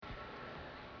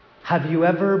Have you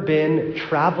ever been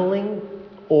traveling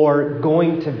or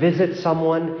going to visit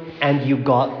someone and you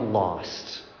got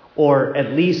lost? Or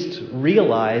at least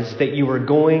realized that you were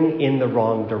going in the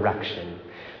wrong direction?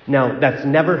 Now, that's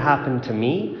never happened to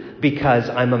me because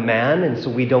I'm a man and so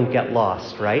we don't get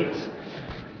lost, right?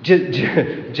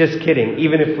 Just kidding.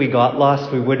 Even if we got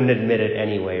lost, we wouldn't admit it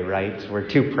anyway, right? We're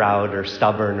too proud or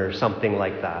stubborn or something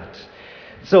like that.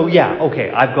 So yeah,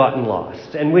 okay, I've gotten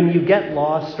lost. And when you get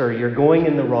lost or you're going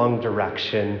in the wrong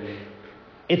direction,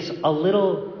 it's a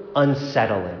little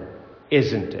unsettling,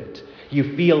 isn't it?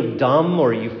 You feel dumb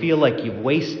or you feel like you've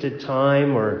wasted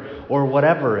time or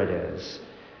whatever it is.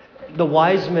 The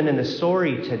wise men in the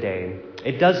story today,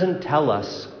 it doesn't tell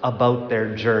us about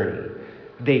their journey.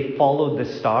 They followed the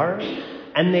star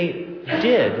and they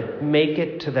did make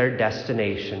it to their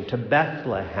destination, to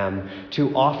Bethlehem,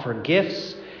 to offer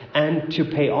gifts and to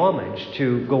pay homage,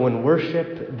 to go and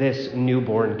worship this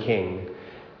newborn king.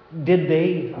 Did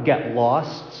they get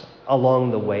lost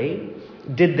along the way?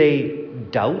 Did they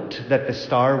doubt that the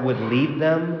star would lead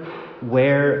them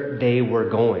where they were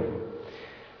going?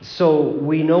 So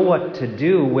we know what to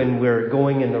do when we're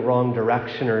going in the wrong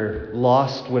direction or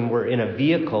lost when we're in a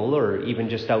vehicle or even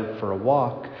just out for a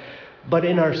walk. But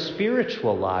in our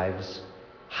spiritual lives,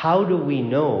 how do we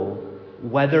know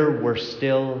whether we're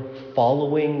still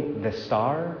following the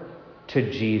star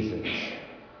to Jesus?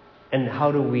 And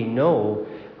how do we know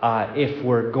if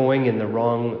we're going in the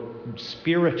wrong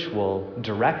spiritual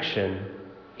direction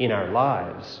in our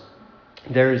lives?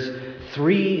 There's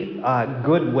 3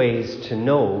 good ways to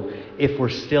know if we're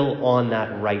still on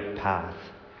that right path.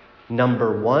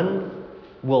 Number 1,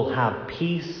 we'll have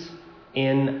peace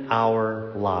in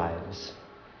our lives.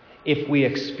 If we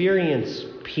experience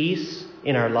peace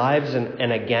in our lives,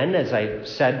 and again, as I've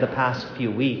said the past few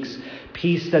weeks,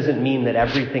 peace doesn't mean that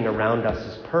everything around us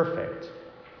is perfect.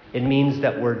 It means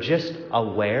that we're just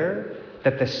aware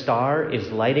that the star is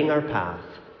lighting our path,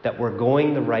 that we're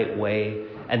going the right way,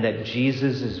 and that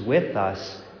Jesus is with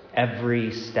us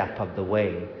every step of the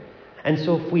way. And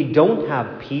so if we don't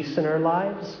have peace in our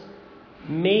lives,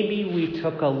 maybe we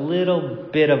took a little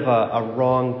bit of a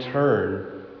wrong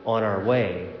turn on our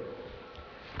way.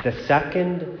 The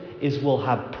second is we'll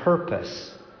have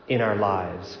purpose in our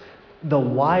lives. The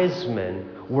wise men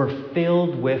were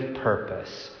filled with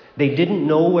purpose. They didn't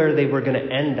know where they were going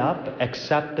to end up,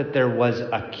 except that there was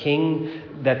a king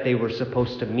that they were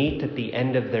supposed to meet at the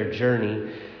end of their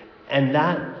journey. And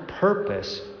that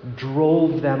purpose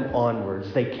drove them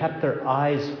onwards. They kept their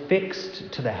eyes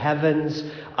fixed to the heavens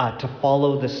to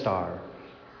follow the star.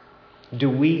 Do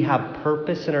we have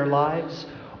purpose in our lives?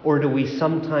 Or do we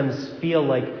sometimes feel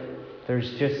like there's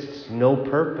just no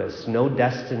purpose, no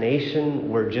destination?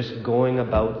 We're just going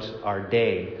about our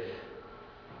day.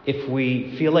 If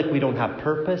we feel like we don't have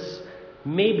purpose,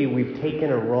 maybe we've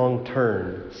taken a wrong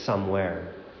turn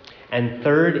somewhere. And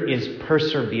third is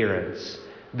perseverance,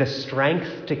 the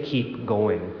strength to keep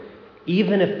going.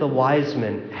 Even if the wise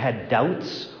men had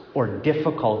doubts or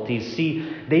difficulties,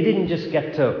 see, they didn't just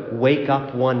get to wake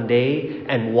up one day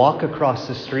and walk across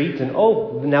the street and,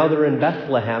 oh, now they're in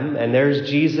Bethlehem and there's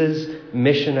Jesus,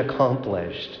 mission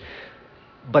accomplished.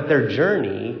 But their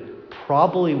journey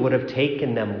probably would have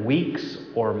taken them weeks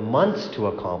or months to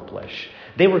accomplish.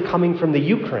 They were coming from the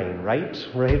Ukraine, right?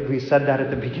 We said that at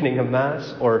the beginning of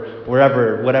Mass, or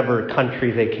wherever, whatever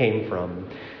country they came from.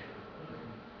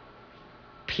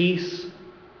 Peace,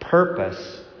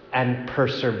 purpose, and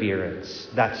perseverance.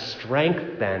 That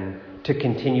strength then to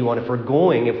continue on. If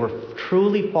we're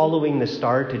truly following the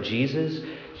star to Jesus,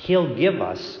 He'll give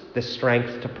us the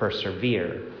strength to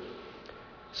persevere.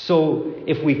 So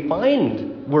if we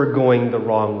find we're going the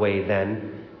wrong way,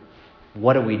 then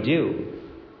what do?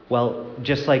 Well,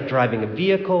 just like driving a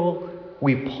vehicle,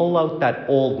 we pull out that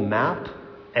old map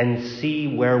and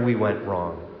see where we went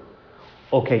wrong.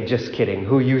 Okay, just kidding.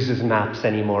 Who uses maps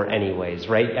anymore anyways,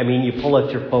 right? I mean, you pull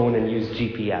out your phone and use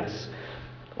GPS.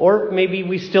 Or maybe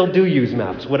we still do use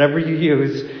maps. Whatever you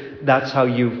use, that's how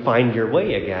you find your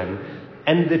way again.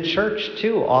 And the church,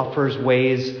 too, offers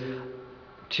ways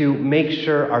to make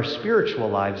sure our spiritual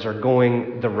lives are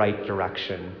going the right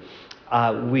direction.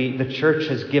 The church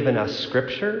has given us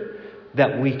scripture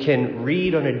that we can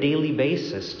read on a daily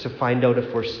basis to find out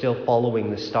if we're still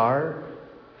following the star.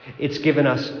 It's given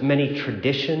us many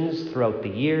traditions throughout the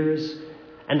years,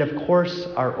 and of course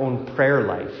our own prayer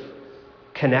life,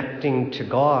 connecting to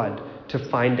God to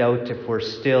find out if we're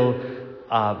still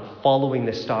following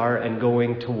the star and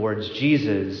going towards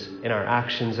Jesus in our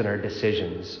actions and our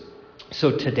decisions.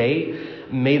 So today,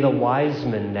 may the wise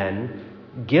men then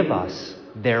give us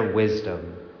their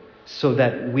wisdom so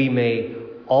that we may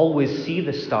always see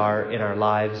the star in our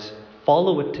lives,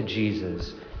 follow it to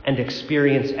Jesus, and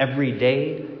experience every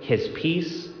day his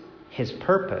peace, his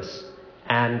purpose,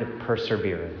 and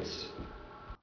perseverance.